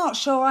 Well, I'm not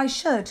sure I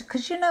should,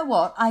 because you know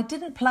what? I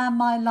didn't plan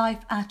my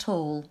life at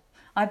all.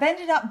 I've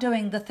ended up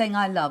doing the thing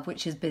I love,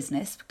 which is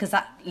business, because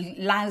that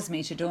allows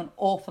me to do an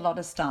awful lot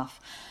of stuff.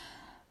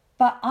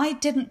 But I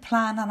didn't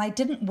plan, and I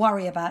didn't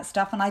worry about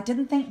stuff, and I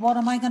didn't think, what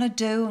am I going to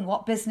do and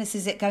what business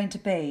is it going to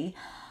be?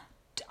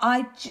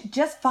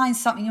 Just find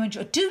something you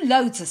enjoy. Do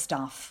loads of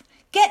stuff.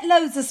 Get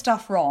loads of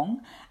stuff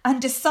wrong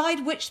and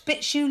decide which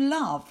bits you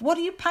love. What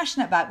are you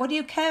passionate about? What do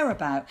you care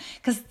about?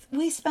 Because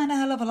we spend a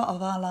hell of a lot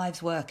of our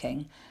lives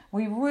working.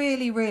 We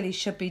really, really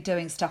should be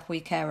doing stuff we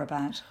care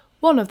about.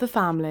 One of the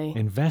family.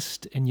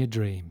 Invest in your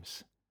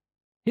dreams.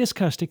 Here's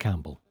Kirsty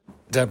Campbell.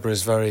 Deborah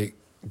is very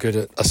good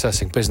at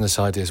assessing business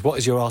ideas. What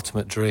is your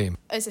ultimate dream?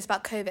 Is this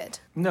about COVID?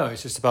 No,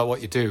 it's just about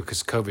what you do,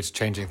 because COVID's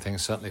changing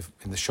things, certainly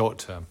in the short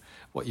term.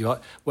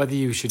 Whether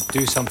you should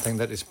do something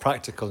that is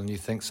practical and you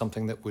think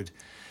something that would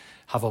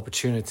have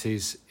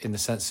opportunities in the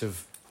sense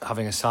of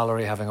having a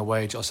salary, having a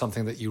wage, or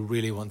something that you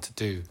really want to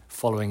do,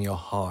 following your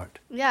heart.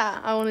 Yeah,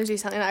 I want to do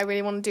something that I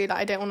really want to do. Like,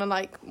 I don't want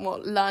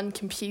to learn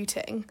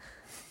computing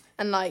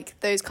and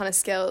those kind of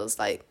skills.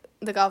 Like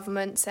the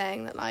government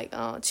saying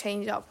that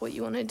change up what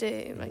you want to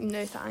do.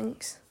 No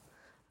thanks.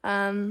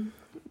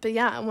 But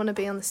yeah, I want to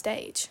be on the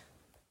stage.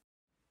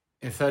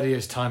 In 30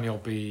 years' time, you'll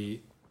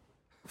be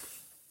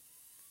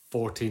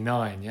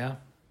 49, yeah?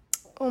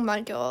 Oh my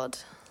God.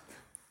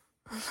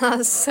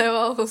 That's so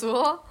old,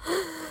 what?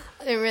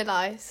 I didn't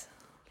realise.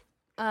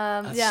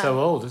 That's so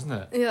old, isn't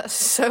it? Yeah, that's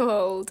so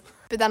old.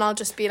 But then I'll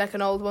just be like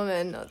an old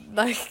woman,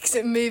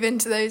 move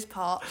into those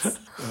parts.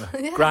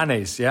 Yeah.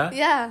 Grannies, yeah?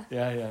 Yeah.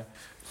 Yeah.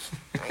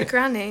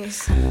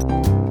 Grannies.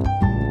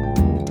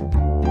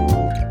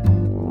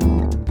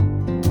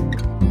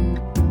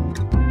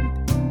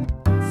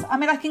 I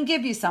mean, I can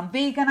give you some.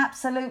 Vegan,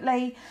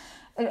 absolutely.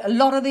 A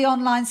lot of the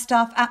online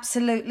stuff,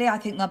 absolutely. I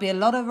think there'll be a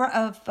lot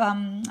of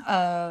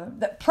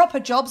proper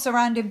jobs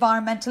around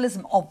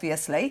environmentalism,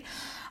 obviously.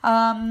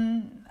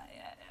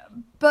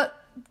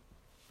 But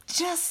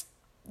just,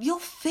 you'll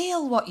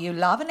feel what you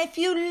love. And if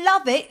you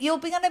love it, you're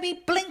going to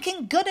be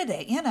blinking good at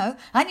it,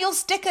 and you'll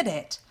stick at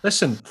it.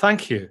 Listen,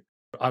 thank you.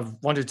 I've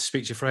wanted to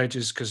speak to you for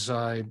ages, because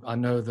I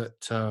know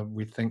that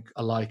we think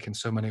alike in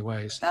so many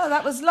ways. Oh,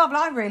 that was lovely.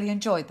 I really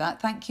enjoyed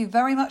that. Thank you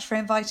very much for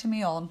inviting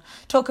me on.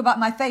 Talk about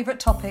my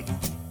favourite topic.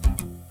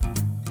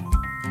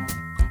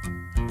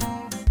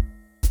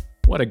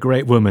 What a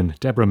great woman,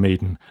 Deborah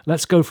Meaden.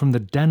 Let's go from the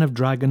den of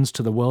dragons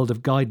to the world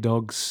of guide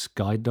dogs,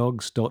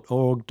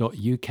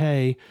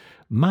 guidedogs.org.uk.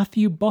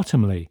 Matthew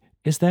Bottomley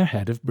is their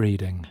head of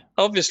breeding.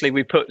 Obviously,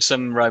 we put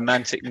some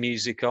romantic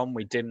music on,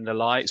 we dim the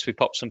lights, we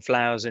pop some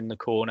flowers in the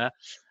corner.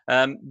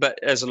 But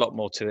there's a lot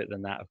more to it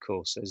than that, of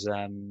course.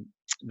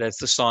 There's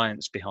the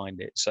science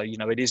behind it. So,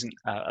 it isn't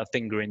a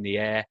finger in the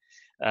air.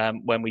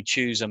 When we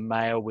choose a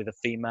male with a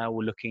female,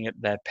 we're looking at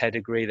their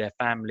pedigree, their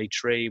family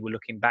tree. We're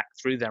looking back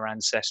through their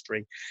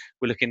ancestry.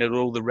 We're looking at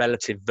all the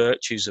relative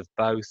virtues of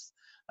both.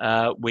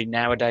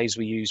 Nowadays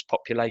we use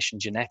population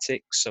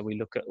genetics, so we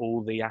look at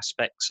all the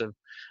aspects of,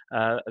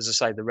 as I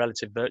say, the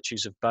relative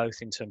virtues of both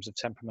in terms of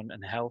temperament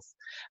and health.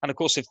 And of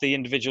course, if the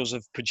individuals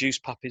have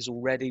produced puppies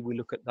already, we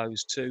look at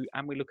those too,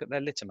 and we look at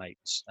their litter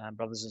mates,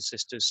 brothers and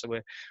sisters. So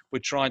we're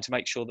trying to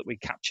make sure that we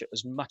capture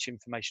as much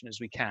information as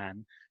we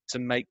can to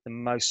make the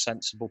most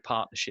sensible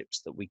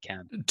partnerships that we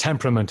can.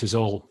 Temperament is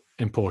all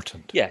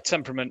important. Yeah,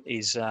 temperament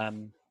is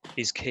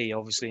key,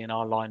 obviously, in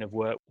our line of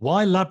work.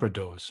 Why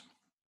Labradors?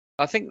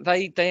 I think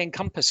they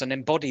encompass and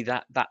embody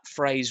that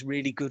phrase,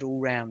 really good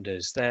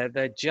all-rounders.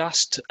 They're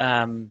just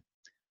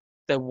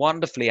they're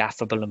wonderfully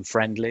affable and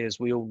friendly, as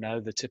we all know,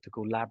 the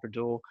typical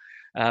Labrador.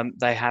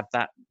 They have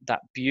that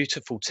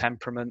beautiful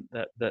temperament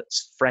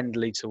that's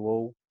friendly to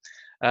all.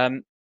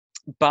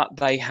 But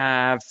they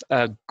have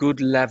a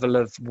good level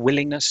of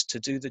willingness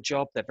to do the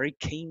job. They're very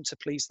keen to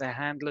please their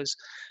handlers.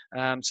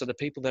 So the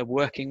people they're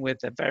working with,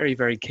 they're very,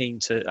 very keen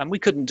to, and we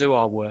couldn't do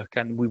our work,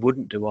 and we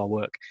wouldn't do our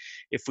work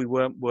if we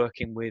weren't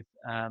working with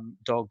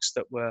dogs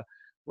that were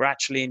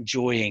actually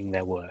enjoying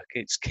their work.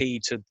 It's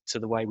key to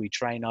the way we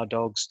train our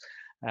dogs.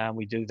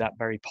 We do that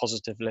very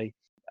positively.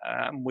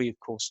 We, of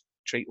course,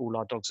 treat all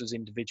our dogs as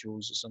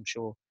individuals, as I'm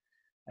sure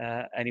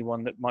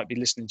anyone that might be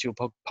listening to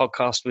your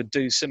podcast would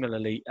do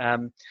similarly.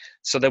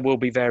 So there will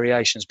be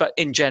variations, but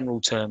in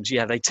general terms,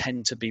 yeah, they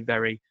tend to be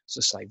very, as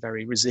I say,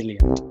 very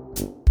resilient.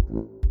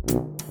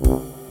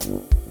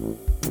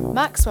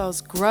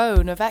 Maxwell's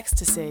groan of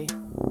ecstasy.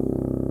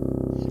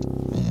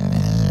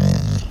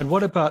 And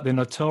what about the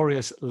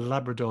notorious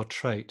Labrador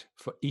trait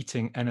for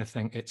eating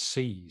anything it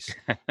sees?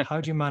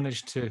 How do you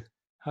manage to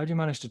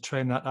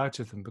train that out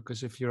of them?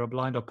 Because if you're a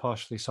blind or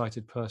partially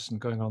sighted person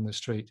going on the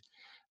street,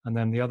 and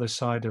then the other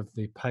side of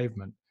the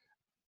pavement,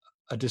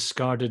 a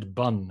discarded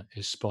bun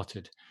is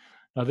spotted.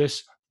 Now,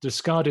 this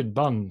discarded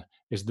bun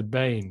is the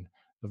bane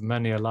of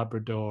many a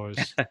Labrador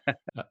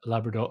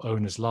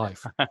owner's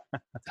life.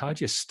 How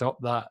do you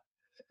stop that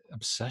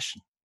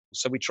obsession?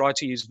 So we try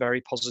to use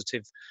very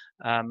positive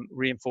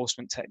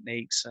reinforcement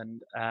techniques,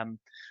 and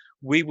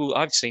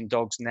I've seen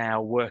dogs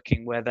now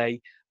working where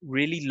they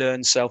really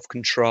learn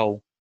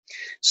self-control.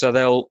 So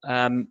they'll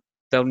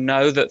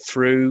know that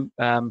through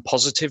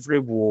positive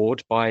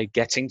reward by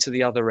getting to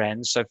the other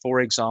end. So, for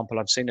example,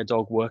 I've seen a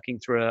dog working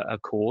through a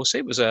course.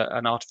 It was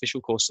an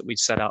artificial course that we'd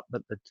set up,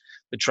 but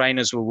the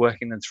trainers were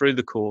working them through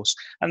the course,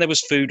 and there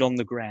was food on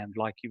the ground,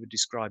 like you were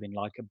describing,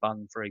 like a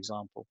bun, for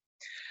example.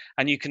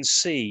 And you can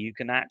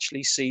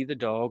actually see the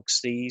dog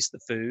sees the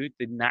food.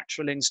 The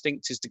natural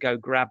instinct is to go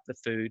grab the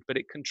food, but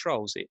it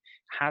controls it.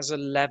 Has a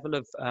level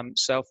of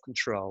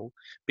self-control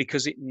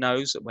because it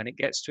knows that when it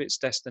gets to its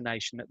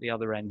destination at the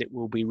other end, it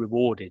will be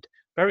rewarded,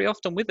 very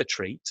often with a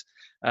treat,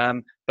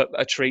 but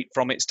a treat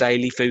from its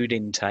daily food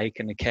intake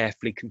and a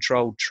carefully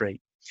controlled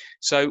treat.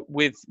 So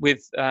with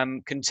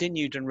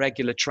continued and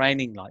regular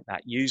training like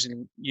that,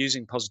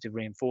 using positive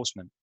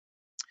reinforcement,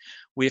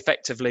 we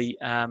effectively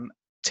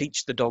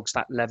teach the dogs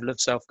that level of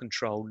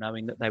self-control,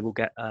 knowing that they will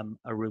get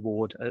a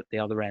reward at the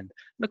other end.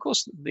 And of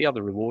course, the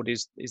other reward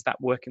is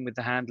that working with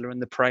the handler and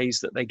the praise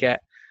that they get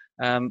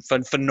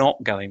for not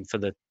going for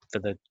the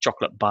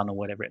chocolate bun or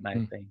whatever it may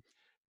have been.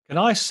 Can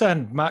I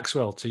send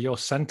Maxwell to your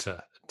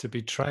centre to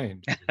be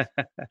trained?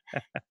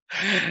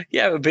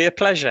 Yeah, it would be a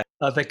pleasure.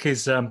 I think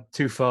he's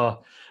too far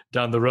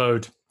down the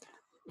road,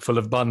 full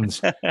of buns.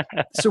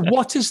 So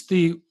what is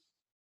the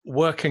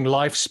working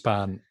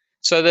lifespan?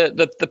 So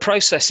the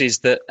process is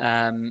that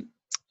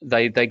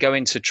they go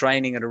into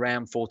training at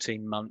around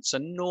 14 months,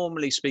 and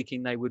normally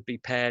speaking, they would be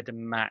paired and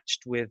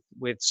matched with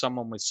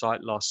someone with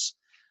sight loss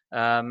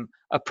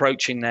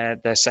approaching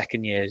their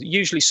second year,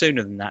 usually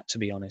sooner than that, to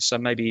be honest. So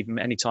maybe even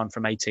any time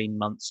from 18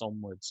 months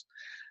onwards.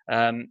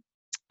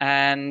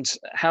 And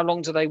how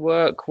long do they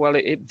work? Well,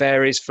 it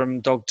varies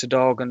from dog to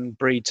dog and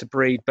breed to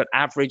breed, but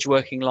average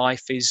working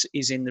life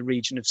is in the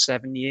region of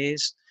 7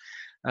 years.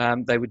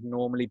 They would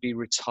normally be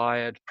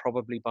retired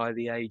probably by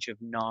the age of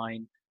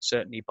 9,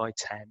 certainly by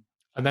 10.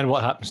 And then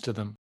what happens to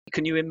them?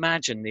 Can you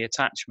imagine the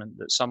attachment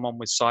that someone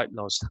with sight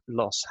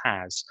loss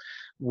has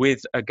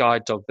with a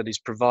guide dog that is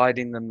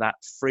providing them that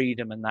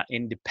freedom and that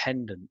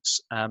independence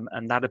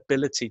and that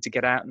ability to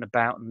get out and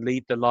about and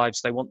lead the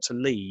lives they want to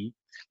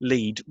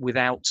lead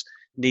without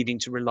needing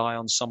to rely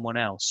on someone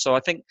else? So I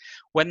think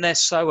when they're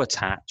so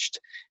attached,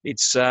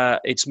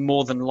 it's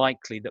more than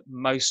likely that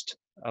most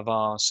of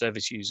our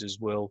service users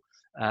will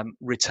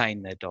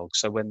retain their dog.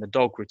 So when the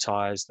dog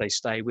retires, they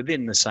stay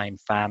within the same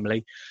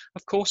family.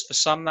 Of course, for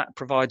some that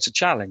provides a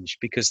challenge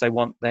because they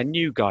want their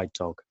new guide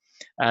dog,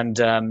 and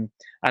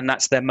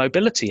that's their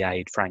mobility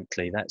aid.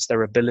 Frankly, that's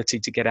their ability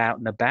to get out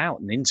and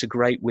about and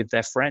integrate with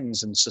their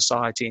friends and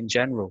society in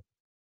general.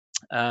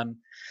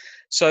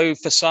 So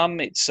for some,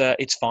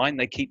 it's fine.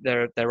 They keep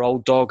their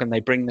old dog and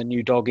they bring the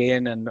new dog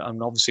in, and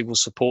obviously we'll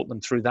support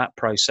them through that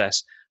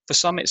process. For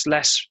some, it's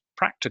less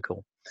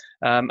practical.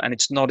 And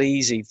it's not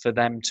easy for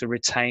them to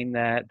retain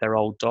their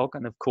old dog.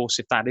 And of course,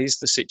 if that is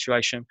the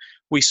situation,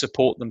 we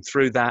support them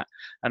through that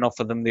and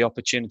offer them the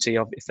opportunity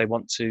of, if they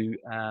want to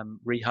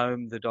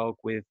rehome the dog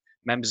with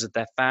members of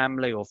their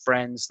family or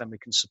friends, then we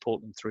can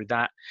support them through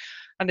that.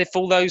 And if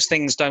all those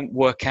things don't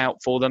work out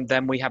for them,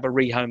 then we have a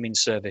rehoming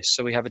service.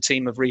 So we have a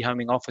team of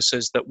rehoming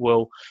officers that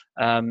will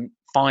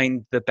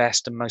find the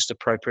best and most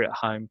appropriate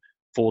home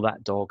for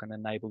that dog and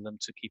enable them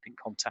to keep in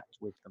contact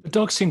with them. The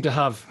dogs seem to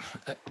have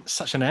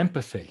such an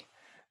empathy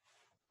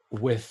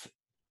with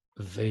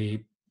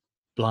the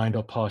blind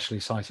or partially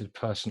sighted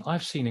person.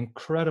 I've seen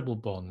incredible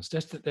bonds.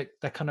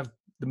 They're kind of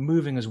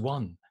moving as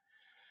one.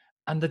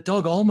 And the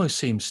dog almost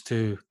seems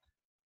to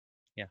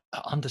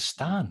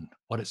understand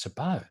what it's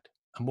about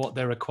and what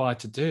they're required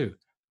to do.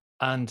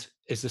 And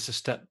is this a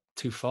step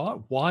too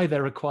far? Why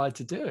they're required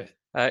to do it?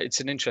 It's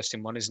an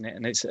interesting one, isn't it?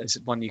 And it's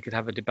one you could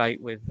have a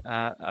debate with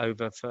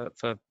over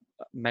for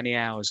many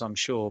hours, I'm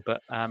sure.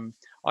 But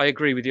I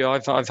agree with you.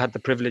 I've had the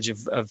privilege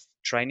of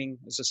training,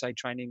 as I say,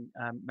 training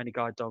many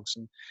guide dogs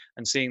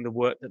and seeing the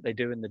work that they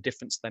do and the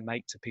difference they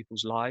make to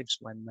people's lives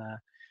when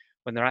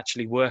they're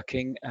actually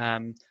working,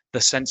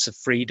 the sense of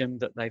freedom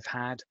that they've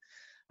had.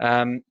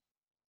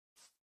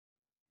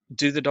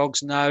 Do the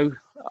dogs know?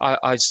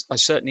 I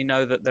certainly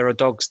know that there are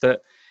dogs that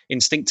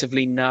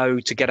instinctively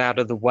know to get out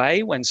of the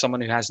way when someone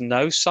who has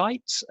no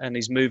sight and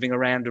is moving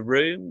around a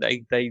room.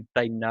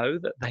 They know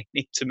that they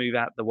need to move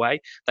out of the way.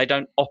 They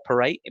don't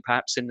operate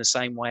perhaps in the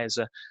same way as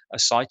a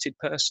sighted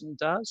person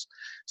does.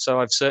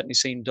 So I've certainly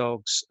seen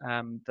dogs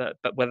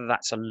but whether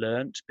that's a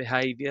learnt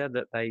behaviour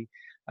that they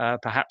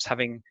perhaps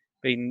having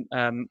been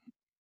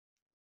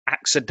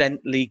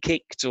accidentally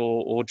kicked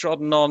or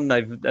trodden on,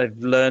 they've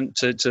learned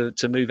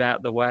to move out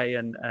of the way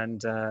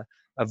and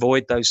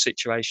avoid those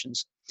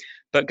situations.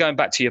 But going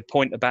back to your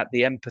point about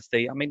the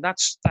empathy, I mean,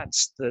 that's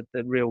the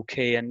real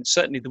key. And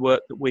certainly the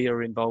work that we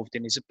are involved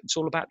in it's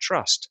all about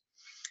trust.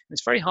 And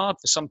it's very hard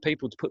for some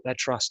people to put their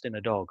trust in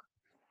a dog.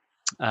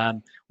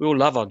 We all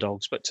love our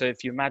dogs, but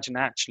if you imagine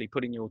actually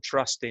putting your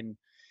trust in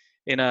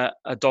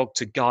a dog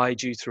to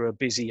guide you through a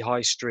busy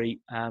high street,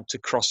 to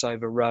cross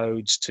over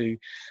roads, to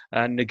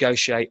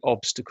negotiate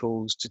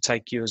obstacles, to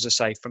take you, as I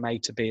say, from A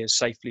to B as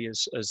safely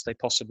as they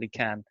possibly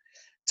can,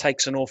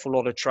 takes an awful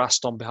lot of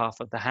trust on behalf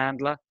of the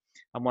handler.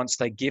 And once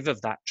they give of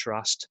that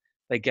trust,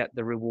 they get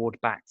the reward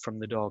back from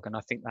the dog. And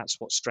I think that's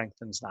what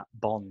strengthens that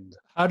bond.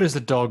 How does the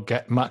dog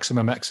get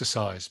maximum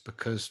exercise?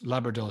 Because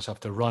Labradors have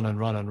to run and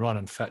run and run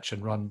and fetch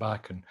and run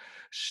back and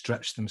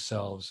stretch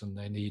themselves, and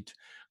they need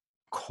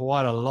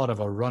quite a lot of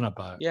a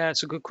runabout. Yeah,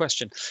 it's a good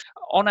question.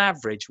 On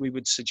average, we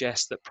would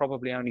suggest that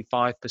probably only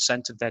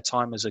 5% of their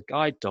time as a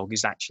guide dog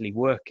is actually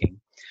working.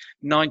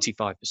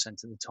 95%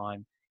 of the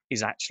time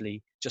is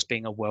actually just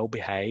being a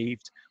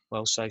well-behaved,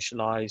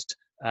 well-socialized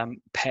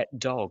pet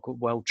dog, a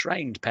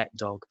well-trained pet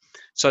dog.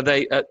 So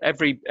they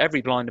every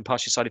blind and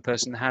partially sighted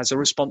person has a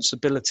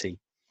responsibility.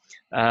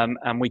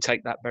 And we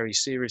take that very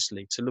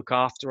seriously, to look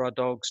after our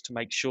dogs, to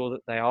make sure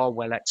that they are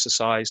well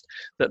exercised,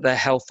 that their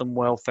health and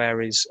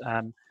welfare is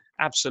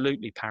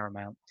absolutely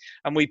paramount.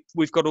 And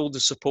we've got all the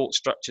support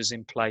structures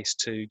in place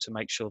to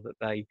make sure that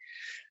they,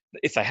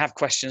 if they have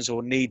questions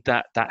or need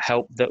that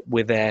help, that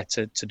we're there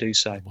to do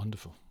so.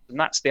 Wonderful. And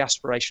that's the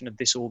aspiration of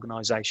this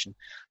organisation,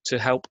 to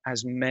help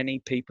as many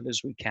people as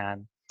we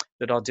can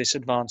that are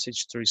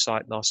disadvantaged through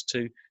sight loss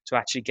to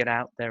actually get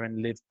out there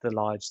and live the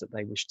lives that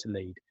they wish to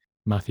lead.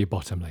 Matthew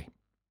Bottomley.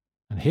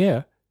 And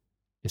here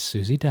is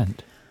Susie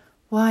Dent.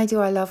 Why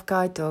do I love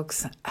guide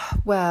dogs?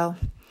 Well,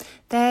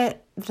 they're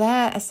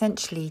there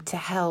essentially to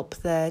help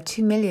the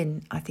 2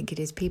 million, I think it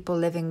is, people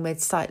living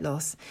with sight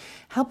loss,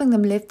 helping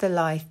them live the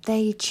life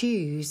they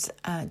choose,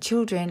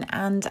 children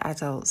and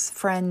adults,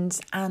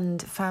 friends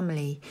and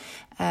family.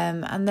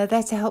 And they're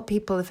there to help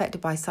people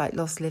affected by sight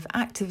loss live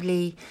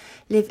actively,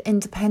 live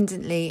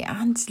independently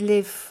and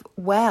live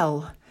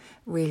well,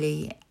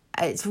 really.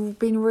 It's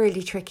been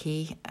really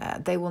tricky.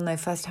 They will know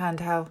firsthand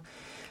how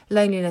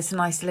loneliness and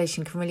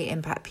isolation can really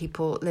impact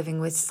people living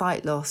with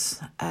sight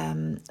loss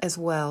as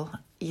well,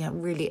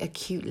 really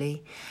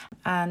acutely.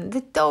 And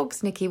the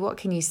dogs, Nicky, what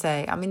can you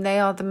say? I mean, they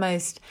are the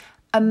most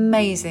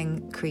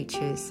amazing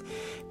creatures.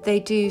 They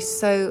do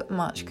so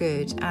much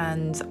good.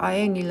 And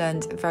I only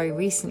learned very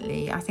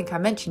recently, I think I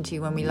mentioned to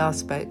you when we last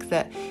spoke,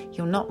 that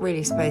you're not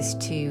really supposed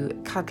to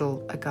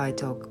cuddle a guide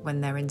dog when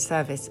they're in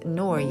service,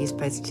 nor are you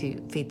supposed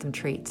to feed them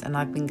treats. And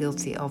I've been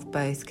guilty of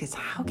both, because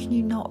how can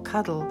you not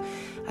cuddle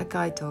a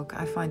guide dog?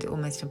 I find it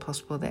almost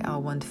impossible. They are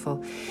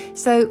wonderful.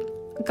 So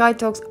guide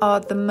dogs are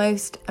the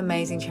most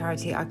amazing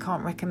charity. I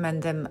can't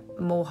recommend them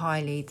more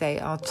highly. They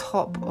are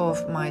top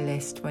of my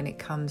list when it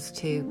comes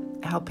to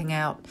helping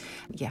out.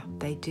 Yeah,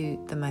 they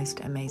do the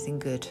most amazing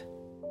good.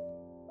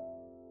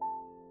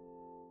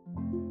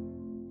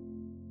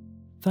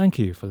 Thank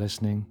you for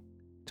listening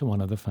to One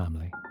of the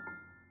Family.